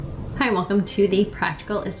and welcome to the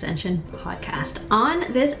Practical Ascension podcast.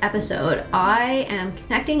 On this episode, I am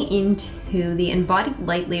connecting into the embodied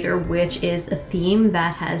light leader, which is a theme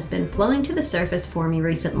that has been flowing to the surface for me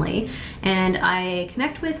recently. And I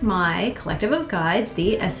connect with my collective of guides,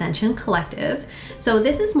 the Ascension Collective. So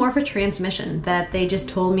this is more of a transmission that they just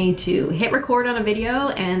told me to hit record on a video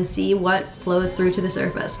and see what flows through to the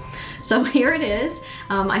surface. So here it is.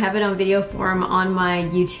 I have it on video form on my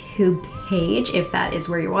YouTube page, if that is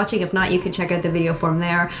where you're watching. If not, you can check out the video form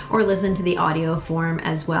there or listen to the audio form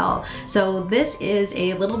as well. So this is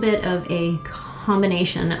a little bit of a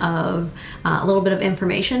combination of a little bit of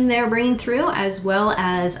information they're bringing through, as well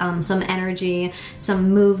as some energy, some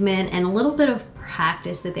movement, and a little bit of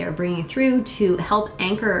practice that they're bringing through to help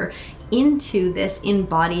anchor into this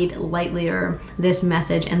embodied light leader, this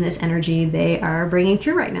message and this energy they are bringing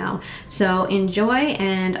through right now. So enjoy,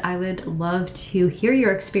 and I would love to hear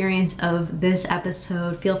your experience of this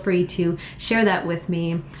episode. Feel free to share that with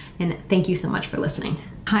me, and thank you so much for listening.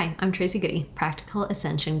 Hi, I'm Tracy Goody, Practical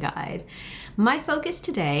Ascension Guide. My focus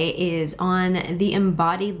today is on the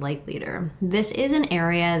embodied light leader. This is an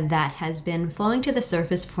area that has been flowing to the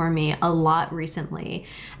surface for me a lot recently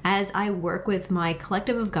as I work with my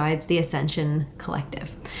collective of guides, the Ascension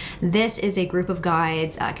Collective. This is a group of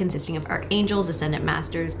guides consisting of archangels, ascendant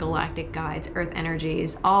masters, galactic guides, earth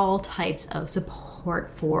energies, all types of support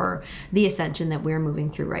for the ascension that we're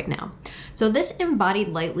moving through right now. So this embodied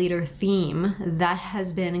light leader theme that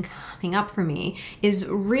has been coming up for me is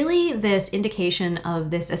really this indication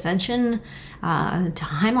of this ascension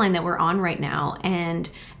timeline that we're on right now. And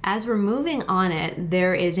as we're moving on it,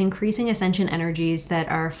 there is increasing ascension energies that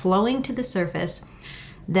are flowing to the surface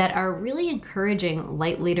that are really encouraging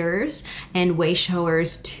light leaders and way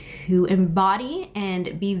showers to embody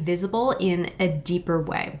and be visible in a deeper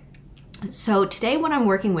way. So today what I'm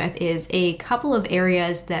working with is a couple of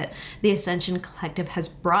areas that the Ascension Collective has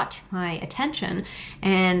brought to my attention,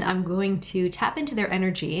 and I'm going to tap into their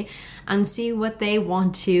energy and see what they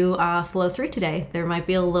want to flow through today. There might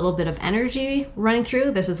be a little bit of energy running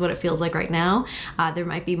through. This is what it feels like right now. There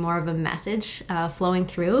might be more of a message flowing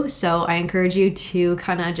through. So I encourage you to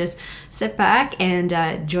kind of just sit back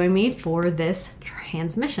and join me for this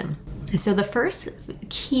transmission. So the first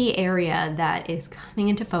key area that is coming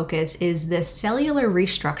into focus is the cellular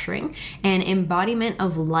restructuring and embodiment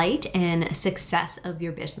of light and success of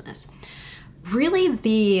your business. Really,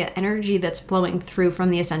 the energy that's flowing through from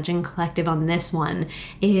the Ascension Collective on this one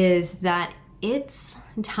is that it's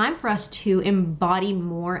time for us to embody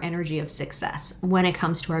more energy of success when it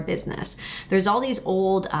comes to our business. There's all these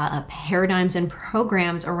old paradigms and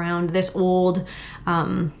programs around this old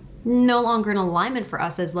no longer in alignment for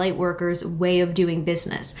us as light workers way of doing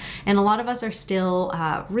business. And a lot of us are still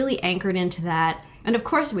really anchored into that. And of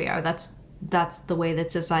course we are. That's the way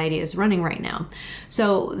that society is running right now.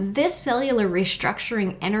 So this cellular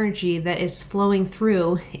restructuring energy that is flowing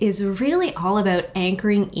through is really all about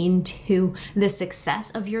anchoring into the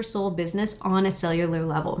success of your soul business on a cellular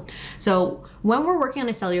level. So when we're working on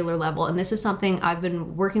a cellular level, and this is something I've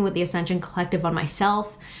been working with the Ascension Collective on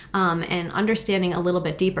myself and understanding a little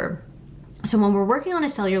bit deeper. So when we're working on a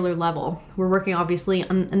cellular level, we're working obviously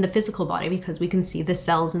in the physical body because we can see the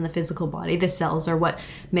cells in the physical body. The cells are what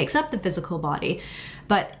makes up the physical body.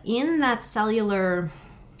 But in that cellular,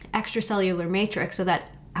 extracellular matrix, so that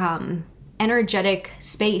energetic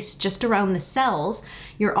space just around the cells,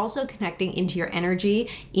 you're also connecting into your energy,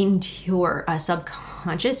 into your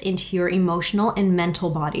subconscious, into your emotional and mental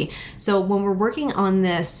body. So when we're working on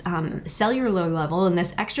this cellular level and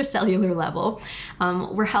this extracellular level,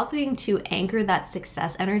 we're helping to anchor that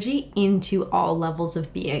success energy into all levels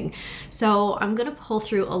of being. So I'm going to pull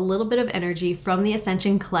through a little bit of energy from the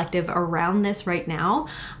Ascension Collective around this right now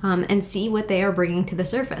and see what they are bringing to the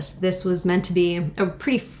surface. This was meant to be a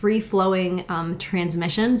pretty free-flowing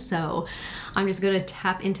transmission, so I'm just going to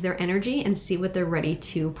tap into their energy and see what they're ready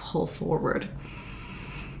to pull forward.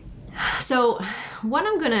 So what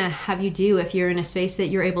I'm going to have you do, if you're in a space that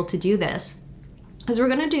you're able to do this, is we're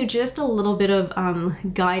going to do just a little bit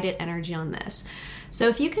of guided energy on this. So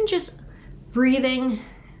if you can just breathing,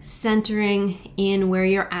 centering in where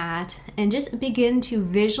you're at, and just begin to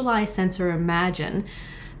visualize, sense, or imagine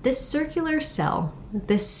this circular cell,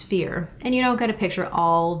 this sphere, and you don't got to picture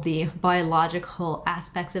all the biological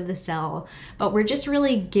aspects of the cell, but we're just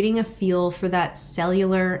really getting a feel for that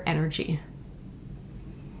cellular energy.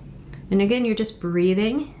 And again, you're just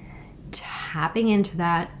breathing, tapping into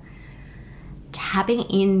that, tapping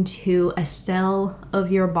into a cell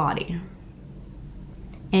of your body.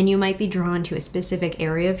 And you might be drawn to a specific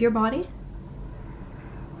area of your body.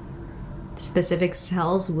 Specific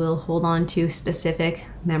cells will hold on to specific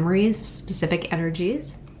memories, specific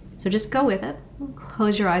energies. So just go with it.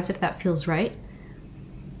 Close your eyes if that feels right.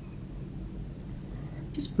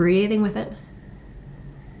 Just breathing with it.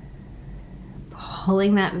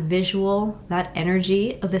 Pulling that visual, that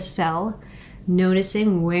energy of the cell,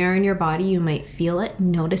 noticing where in your body you might feel it,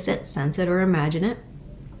 notice it, sense it, or imagine it.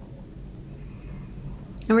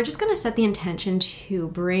 And we're just going to set the intention to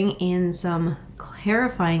bring in some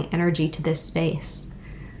clarifying energy to this space.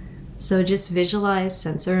 So just visualize,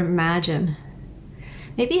 sense, or imagine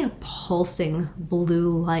maybe a pulsing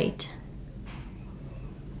blue light.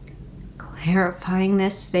 Clarifying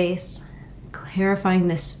this space, clarifying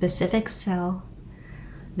this specific cell,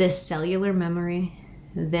 this cellular memory,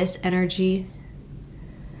 this energy,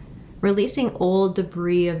 releasing old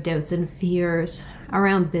debris of doubts and fears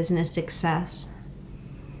around business success,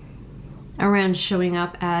 around showing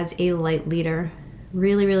up as a light leader.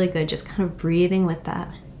 Really, really good. Just kind of breathing with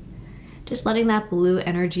that. Just letting that blue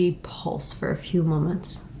energy pulse for a few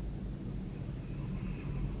moments.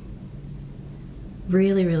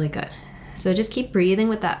 Really, really good. So just keep breathing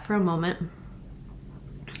with that for a moment.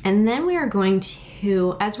 And then we are going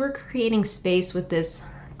to, as we're creating space with this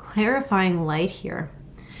clarifying light here,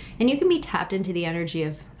 and you can be tapped into the energy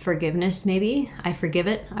of forgiveness maybe. I forgive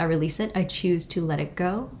it, I release it, I choose to let it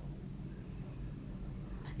go.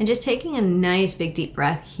 And just taking a nice big deep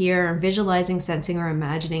breath here, visualizing, sensing, or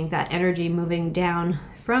imagining that energy moving down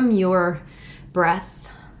from your breath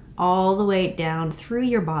all the way down through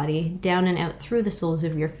your body, down and out through the soles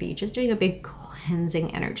of your feet, just doing a big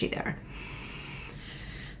cleansing energy there.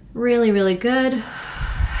 Really, really good.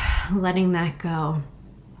 Letting that go.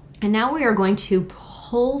 And now we are going to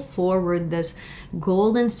pull forward this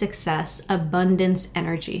golden success, abundance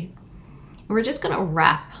energy. We're just going to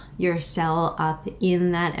wrap your cell up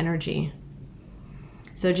in that energy.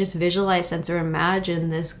 So just visualize, sense, or imagine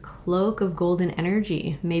this cloak of golden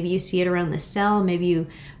energy. Maybe you see it around the cell. Maybe you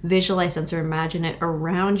visualize, sense, or imagine it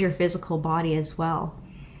around your physical body as well.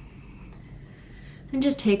 And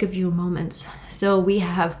just take a few moments. So we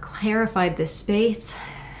have clarified this space.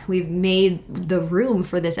 We've made the room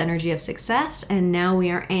for this energy of success. And now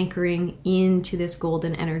we are anchoring into this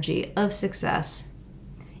golden energy of success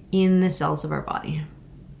in the cells of our body.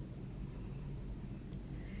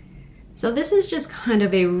 So this is just kind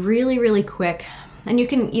of a really, really quick, and you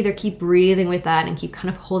can either keep breathing with that and keep kind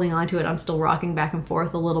of holding on to it. I'm still rocking back and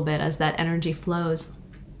forth a little bit as that energy flows.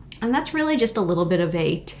 And that's really just a little bit of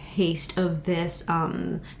a taste of this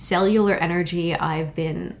cellular energy I've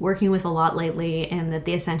been working with a lot lately and that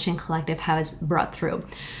the Ascension Collective has brought through.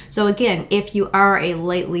 So again, if you are a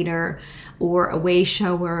light leader or a way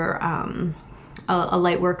shower, a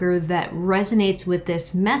light worker that resonates with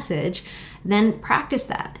this message, then practice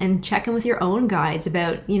that and check in with your own guides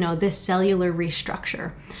about, this cellular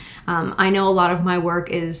restructure. I know a lot of my work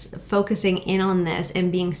is focusing in on this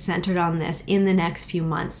and being centered on this in the next few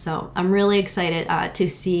months. So I'm really excited to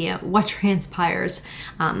see what transpires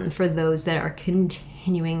for those that are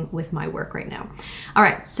continuing with my work right now. All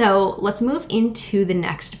right, so let's move into the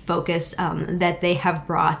next focus that they have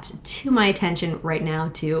brought to my attention right now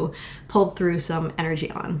to pull through some energy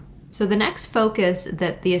on. So the next focus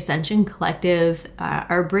that the Ascension Collective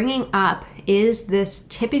are bringing up is this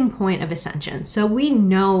tipping point of ascension. So we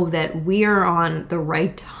know that we are on the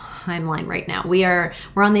right timeline right now. We're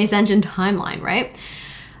on the ascension timeline, right?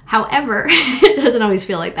 However, it doesn't always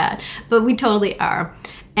feel like that, but we totally are.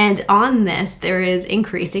 And on this, there is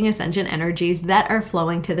increasing ascension energies that are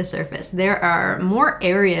flowing to the surface. There are more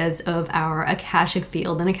areas of our Akashic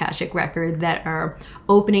field and Akashic record that are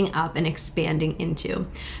opening up and expanding into.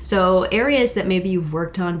 So areas that maybe you've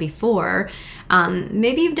worked on before,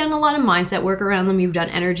 maybe you've done a lot of mindset work around them, you've done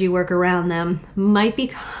energy work around them, might be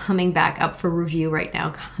coming back up for review right now,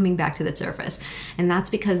 coming back to the surface. And that's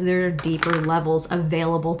because there are deeper levels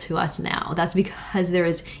available to us now. That's because there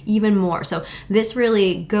is even more. So this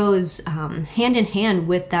really goes hand in hand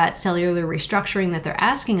with that cellular restructuring that they're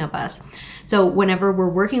asking of us. So whenever we're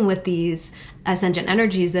working with these ascension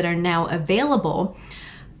energies that are now available,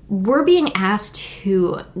 we're being asked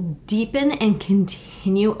to deepen and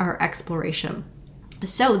continue our exploration.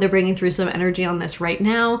 So they're bringing through some energy on this right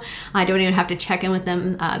now. I don't even have to check in with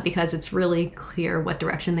them because it's really clear what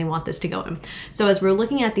direction they want this to go in. So as we're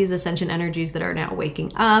looking at these ascension energies that are now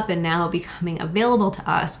waking up and now becoming available to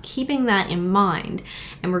us, keeping that in mind,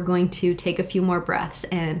 and we're going to take a few more breaths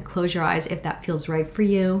and close your eyes if that feels right for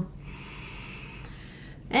you.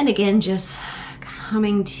 And again, just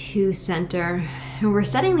coming to center. And we're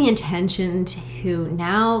setting the intention to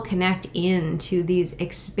now connect into these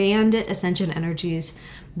expanded ascension energies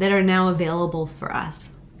that are now available for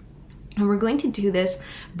us. And we're going to do this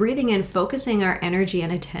breathing in, focusing our energy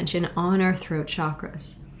and attention on our throat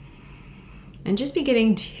chakras. And just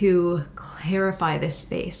beginning to clarify this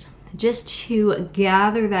space, just to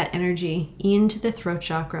gather that energy into the throat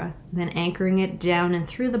chakra, then anchoring it down and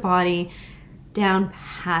through the body, down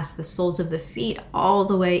past the soles of the feet, all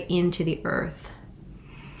the way into the earth.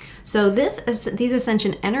 So these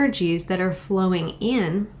ascension energies that are flowing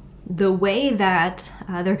in, the way that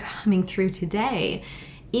they're coming through today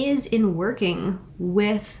is in working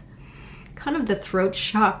with kind of the throat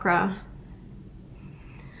chakra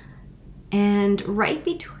and right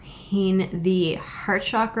between the heart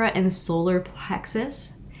chakra and solar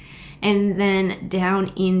plexus, and then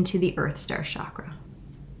down into the earth star chakra.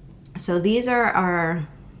 So these are our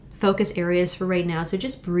focus areas for right now. So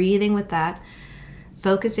just breathing with that,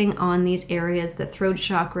 focusing on these areas, the throat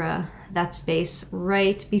chakra, that space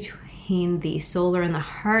right between the solar and the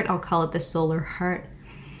heart. I'll call it the solar heart.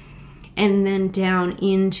 And then down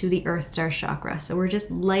into the earth star chakra. So we're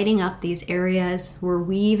just lighting up these areas. We're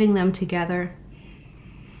weaving them together.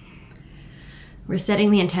 We're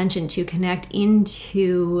setting the intention to connect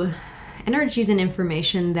into energies and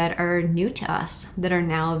information that are new to us, that are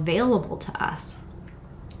now available to us.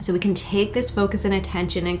 So we can take this focus and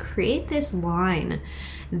attention and create this line,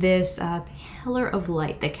 this pillar of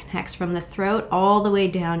light that connects from the throat all the way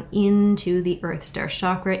down into the earth star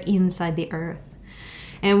chakra inside the earth.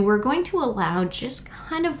 And we're going to allow just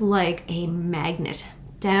kind of like a magnet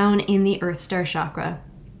down in the earth star chakra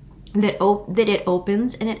that it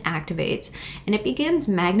opens and it activates, and it begins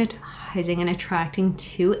magnetizing and attracting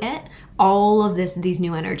to it all of these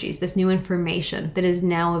new energies, this new information that is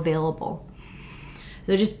now available.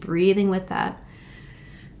 So just breathing with that,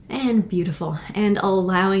 and beautiful, and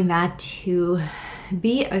allowing that to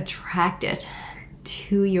be attracted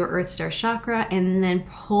to your earth star chakra, and then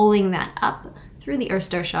pulling that up through the earth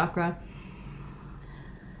star chakra,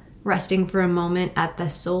 resting for a moment at the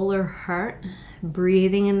solar heart,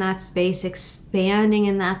 breathing in that space, expanding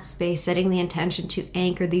in that space, setting the intention to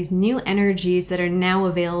anchor these new energies that are now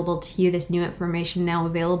available to you, this new information now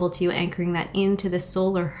available to you, anchoring that into the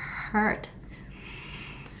solar heart.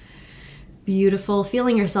 Beautiful.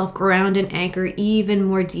 Feeling yourself ground and anchor even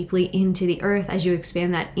more deeply into the earth as you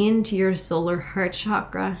expand that into your solar heart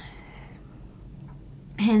chakra.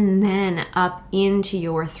 And then up into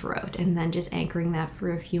your throat, and then just anchoring that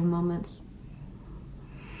for a few moments.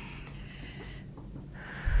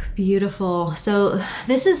 Beautiful. So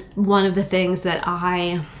this is one of the things that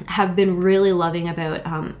I have been really loving about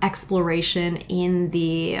exploration in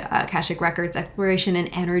the Akashic Records, exploration in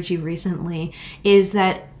energy recently, is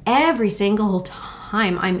that every single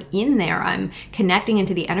time I'm in there, I'm connecting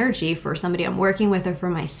into the energy for somebody I'm working with or for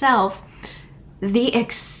myself, the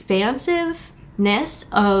expansiveness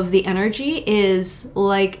of the energy is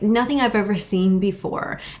like nothing I've ever seen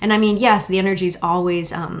before. And I mean, yes, the energy is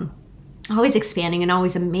always expanding and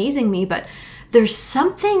always amazing me, but there's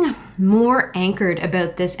something more anchored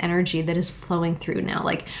about this energy that is flowing through now.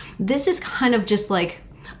 Like this is kind of just like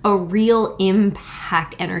a real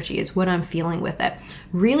impact energy is what I'm feeling with it.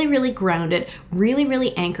 Really, really grounded, really,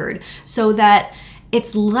 really anchored, so that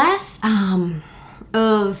it's less more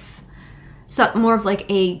of like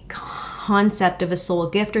a concept of a soul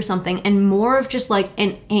gift or something, and more of just like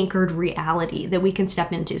an anchored reality that we can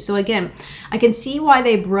step into. So again, I can see why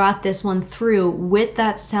they brought this one through with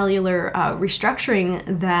that cellular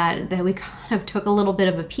restructuring that we kind of took a little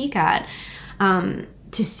bit of a peek at,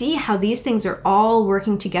 to see how these things are all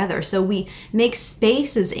working together. So we make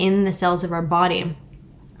spaces in the cells of our body,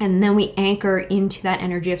 and then we anchor into that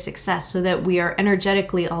energy of success so that we are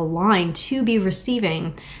energetically aligned to be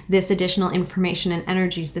receiving this additional information and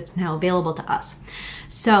energies that's now available to us.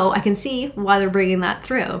 So I can see why they're bringing that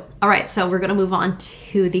through. All right, so we're going to move on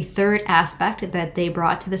to the third aspect that they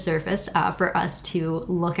brought to the surface for us to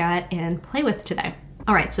look at and play with today.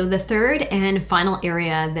 All right, so the third and final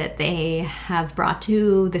area that they have brought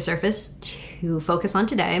to the surface to focus on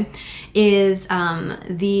today is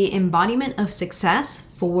the embodiment of success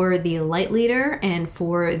for the light leader and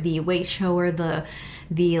for the way shower, the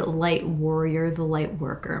light warrior, the light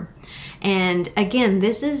worker. And again,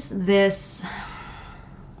 this is this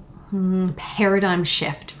paradigm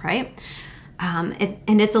shift, right?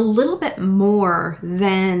 And it's a little bit more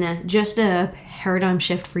than just a paradigm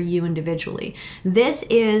shift for you individually. This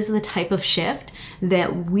is the type of shift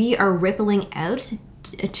that we are rippling out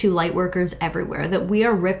to light workers everywhere, that we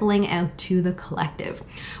are rippling out to the collective.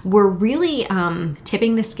 We're really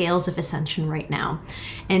tipping the scales of ascension right now.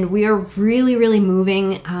 And we are really, really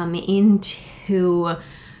moving into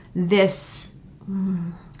this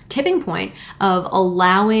tipping point of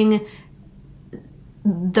allowing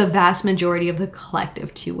the vast majority of the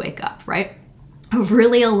collective to wake up, right?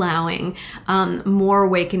 Really allowing more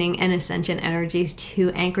awakening and ascension energies to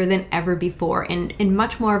anchor than ever before, in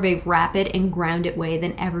much more of a rapid and grounded way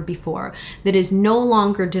than ever before, that is no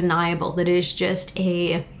longer deniable, that is just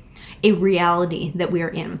a reality that we are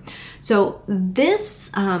in. So this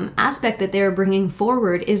aspect that they're bringing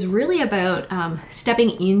forward is really about stepping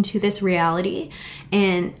into this reality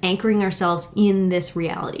and anchoring ourselves in this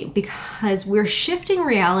reality, because we're shifting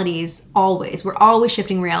realities always. We're always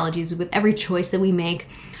shifting realities with every choice that we make.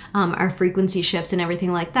 Our frequency shifts and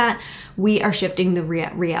everything like that. We are shifting the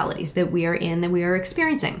realities that we are in, that we are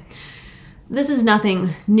experiencing. This is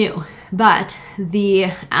nothing new, but the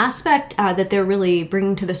aspect that they're really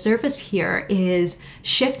bringing to the surface here is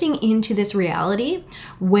shifting into this reality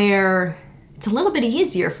where it's a little bit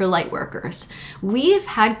easier for light workers. We've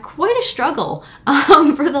had quite a struggle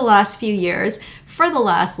for the last few years, for the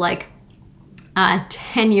last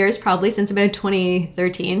 10 years, probably since about 2012,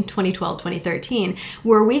 2013,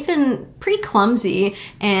 where we've been pretty clumsy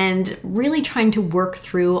and really trying to work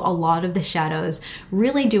through a lot of the shadows,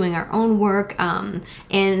 really doing our own work,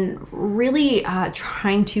 and really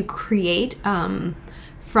trying to create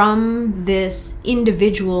from this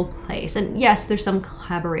individual place. And yes, there's some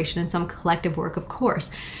collaboration and some collective work, of course.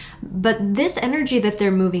 But this energy that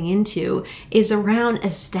they're moving into is around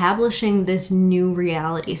establishing this new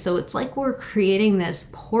reality. So it's like we're creating this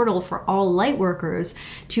portal for all light workers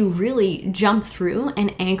to really jump through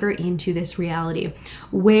and anchor into this reality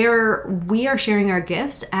where we are sharing our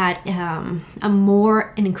gifts at a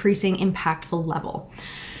more increasing impactful level.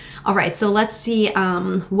 All right, so let's see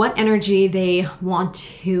what energy they want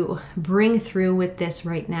to bring through with this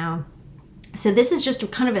right now. So this is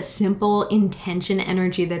just kind of a simple intention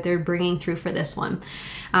energy that they're bringing through for this one.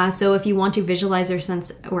 So if you want to visualize or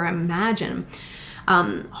sense or imagine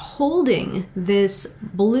holding this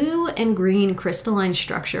blue and green crystalline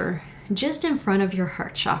structure just in front of your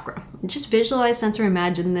heart chakra. Just visualize, sense, or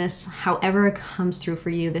imagine this however it comes through for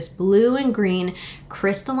you. This blue and green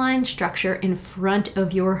crystalline structure in front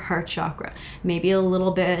of your heart chakra. Maybe a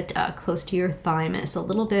little bit close to your thymus, a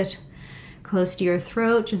little bit close to your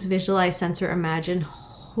throat. Just visualize, sense, or imagine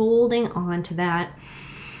holding on to that.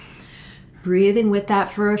 Breathing with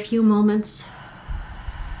that for a few moments.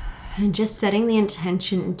 And just setting the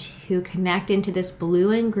intention to connect into this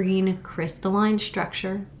blue and green crystalline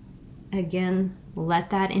structure. Again, let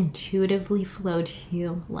that intuitively flow to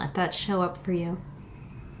you. Let that show up for you.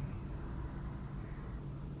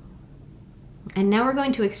 And now we're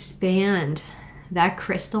going to expand that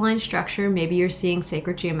crystalline structure. Maybe you're seeing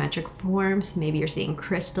sacred geometric forms. Maybe you're seeing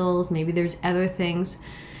crystals. Maybe there's other things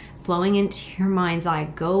flowing into your mind's eye.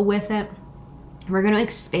 Go with it. We're going to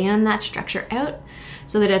expand that structure out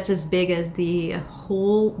so that it's as big as the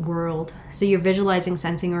whole world. So you're visualizing,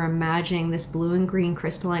 sensing, or imagining this blue and green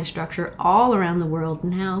crystalline structure all around the world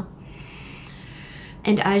now.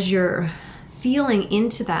 And as you're feeling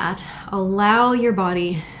into that, allow your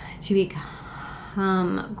body to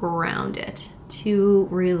become grounded, to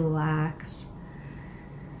relax,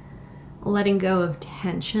 letting go of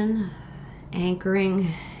tension,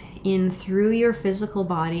 anchoring in through your physical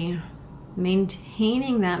body,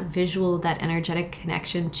 maintaining that visual, that energetic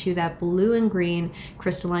connection to that blue and green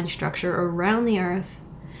crystalline structure around the earth,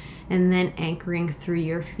 and then anchoring through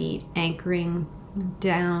your feet, anchoring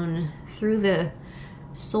down through the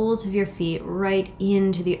soles of your feet, right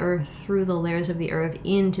into the earth, through the layers of the earth,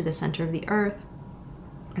 into the center of the earth.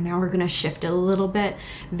 And now we're going to shift it a little bit.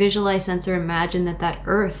 Visualize, sense, or imagine that that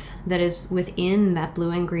earth that is within that blue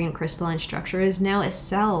and green crystalline structure is now a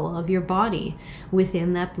cell of your body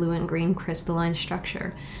within that blue and green crystalline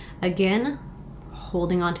structure. Again,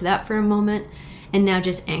 holding on to that for a moment, and now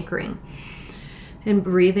just anchoring. And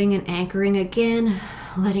breathing and anchoring again,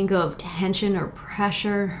 letting go of tension or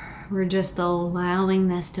pressure. We're just allowing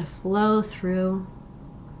this to flow through.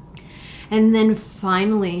 And then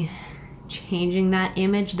finally, changing that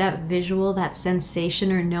image, that visual, that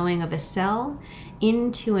sensation or knowing of a cell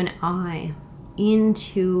into an eye,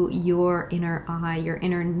 into your inner eye, your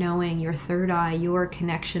inner knowing, your third eye, your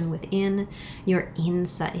connection within, your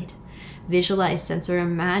insight. Visualize, sense, or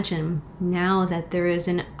imagine now that there is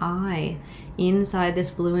an eye inside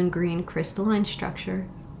this blue and green crystalline structure.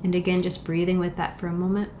 And again, just breathing with that for a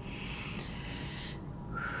moment.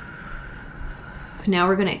 Now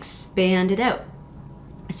we're going to expand it out.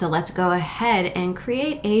 So let's go ahead and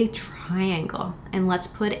create a triangle, and let's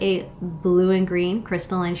put a blue and green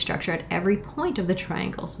crystalline structure at every point of the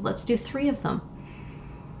triangle. So let's do 3 of them.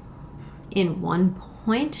 In one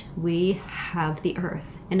point, we have the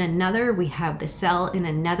earth. In another, we have the cell. In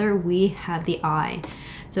another, we have the eye.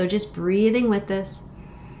 So just breathing with this.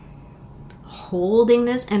 holding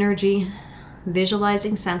this energy,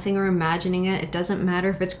 visualizing, sensing, or imagining it. It doesn't matter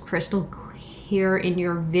if it's crystal clear in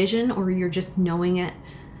your vision or you're just knowing it.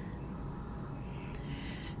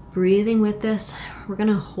 Breathing with this, we're going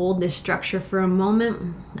to hold this structure for a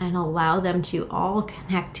moment and allow them to all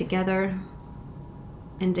connect together.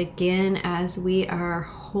 And again, as we are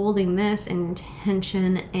holding this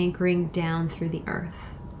intention, anchoring down through the earth.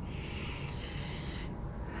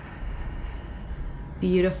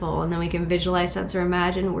 Beautiful. And then we can visualize, sense, or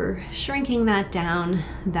imagine we're shrinking that down,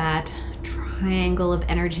 that triangle of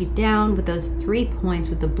energy down with those 3 points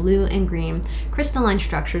with the blue and green crystalline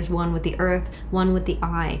structures, one with the earth, one with the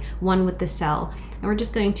eye, one with the cell. And we're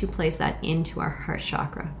just going to place that into our heart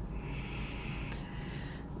chakra.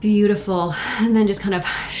 Beautiful. And then just kind of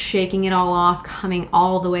shaking it all off, coming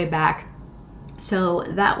all the way back. So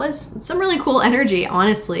that was some really cool energy,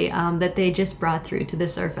 honestly, that they just brought through to the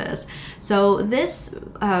surface. So this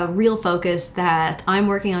real focus that I'm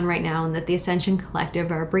working on right now and that the Ascension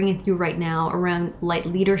Collective are bringing through right now around light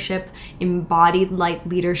leadership, embodied light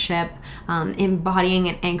leadership, embodying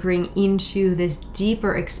and anchoring into this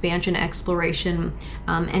deeper expansion, exploration,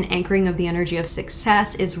 and anchoring of the energy of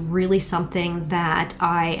success is really something that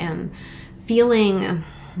I am feeling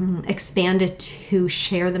expanded to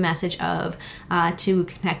share the message of, to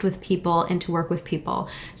connect with people and to work with people.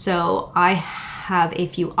 So I have a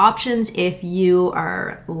few options. If you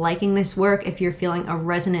are liking this work, if you're feeling a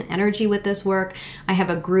resonant energy with this work, I have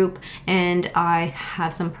a group and I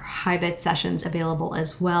have some private sessions available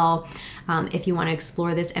as well, if you want to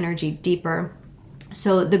explore this energy deeper.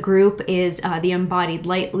 So the group is the Embodied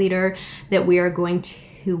Light Leader, that we are going to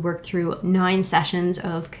work through 9 sessions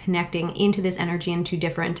of connecting into this energy, into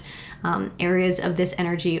different areas of this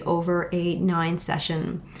energy over a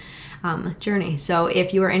 9-session journey. So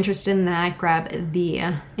if you are interested in that, grab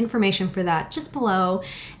the information for that just below.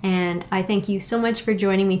 And I thank you so much for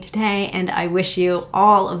joining me today, and I wish you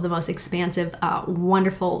all of the most expansive,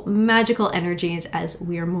 wonderful, magical energies as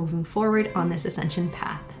we are moving forward on this ascension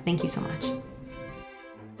path. Thank you so much.